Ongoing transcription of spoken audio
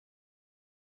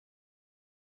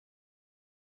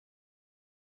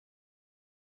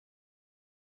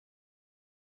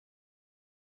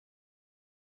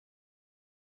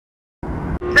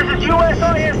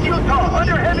USIS Utah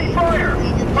under heavy fire.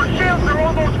 Our shields are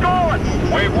almost gone.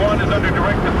 Wave 1 is under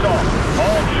direct assault.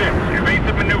 All ships,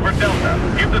 evasive maneuver Delta.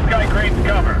 Give the sky cranes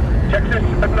cover. Texas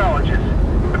acknowledges.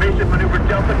 Evasive maneuver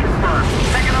Delta confirmed.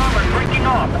 Second armor breaking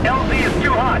off. LZ is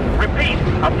too hot. Repeat,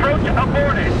 approach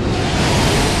aborted.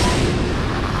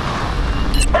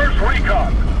 First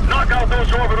recon. Knock out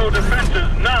those orbital defenses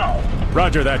now.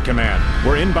 Roger that, Command.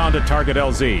 We're inbound to target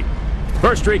LZ.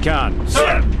 First recon.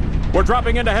 Sir. We're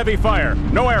dropping into heavy fire.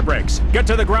 No air brakes. Get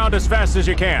to the ground as fast as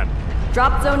you can.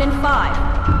 Drop zone in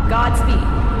 5. Godspeed.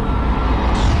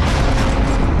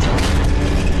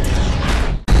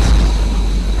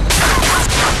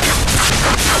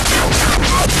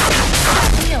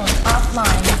 Shield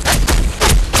offline.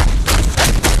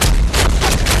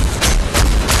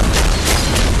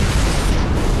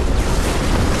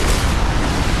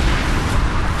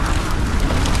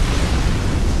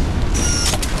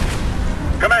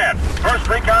 Command, first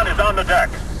recon is on the deck.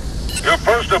 Your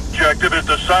first objective is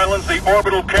to silence the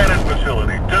orbital cannon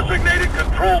facility, designated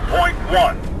Control Point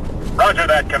 1. Roger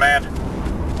that, Command.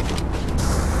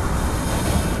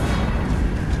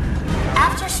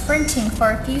 After sprinting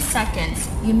for a few seconds,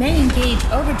 you may engage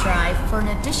overdrive for an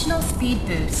additional speed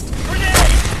boost.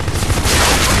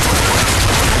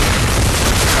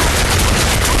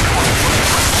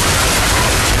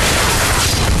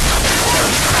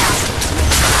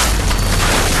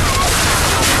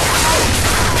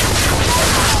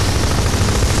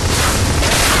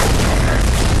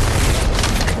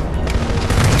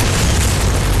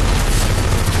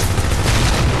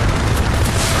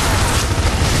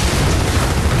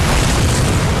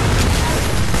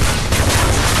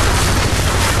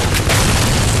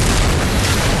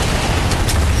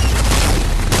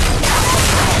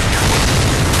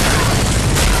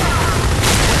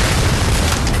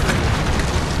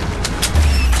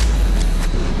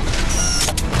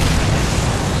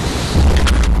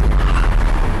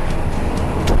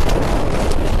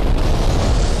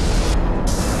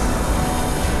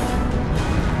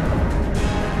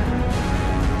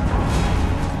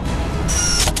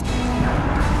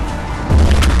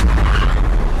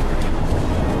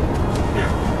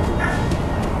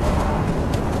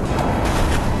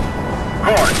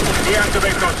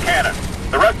 Deactivate those cannons.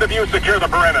 The rest of you secure the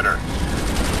perimeter.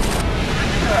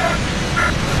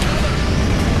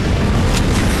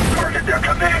 Target their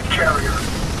command carrier.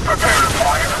 Prepare to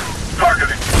fire.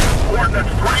 Targeting. Coordinates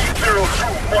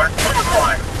 302 mark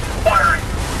 25. Firing.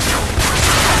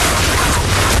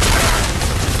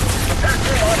 That's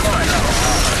online.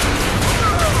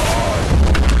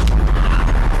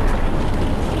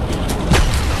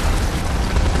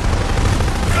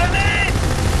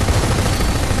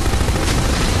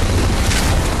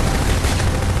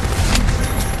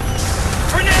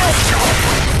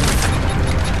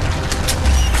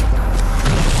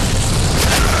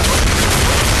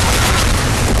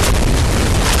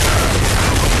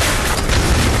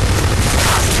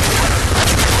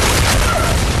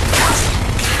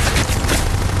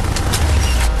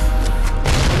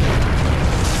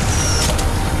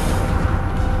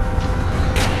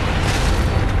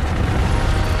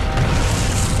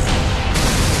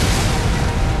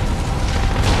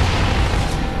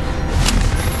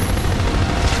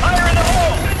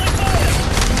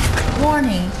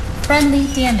 Warning, friendly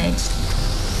damage.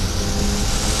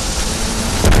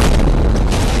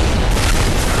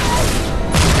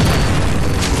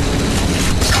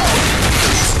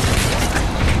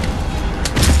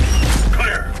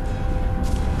 Clear.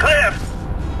 Clear.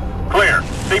 Clear.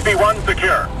 CP1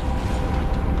 secure.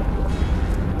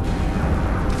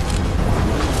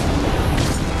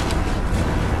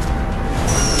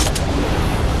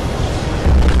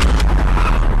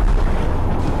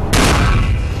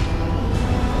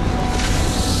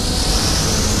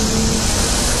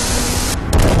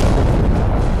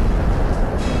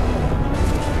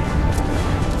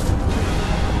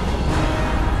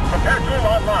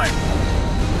 Online.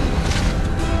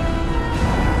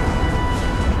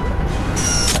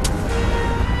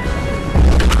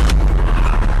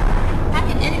 Hack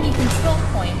an enemy control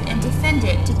point and defend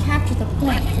it to capture the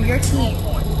point for your team.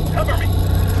 Cover me.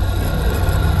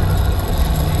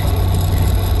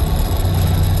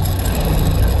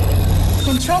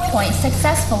 Control point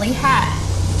successfully hacked.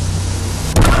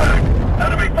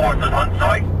 Enemy forces on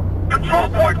site. Control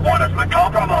Point 1 has been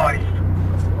compromised.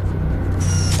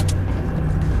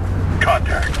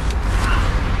 Contact.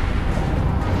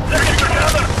 They're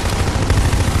together!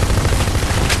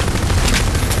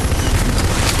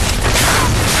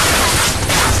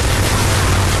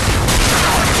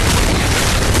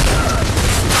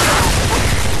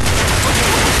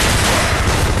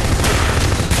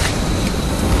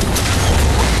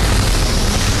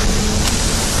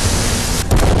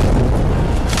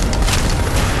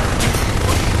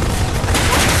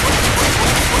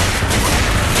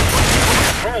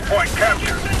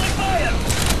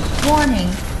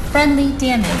 Warning, friendly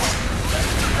damage.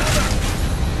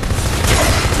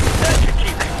 That should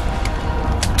keep it.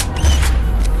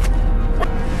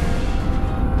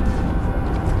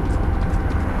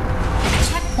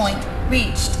 Checkpoint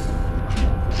reached.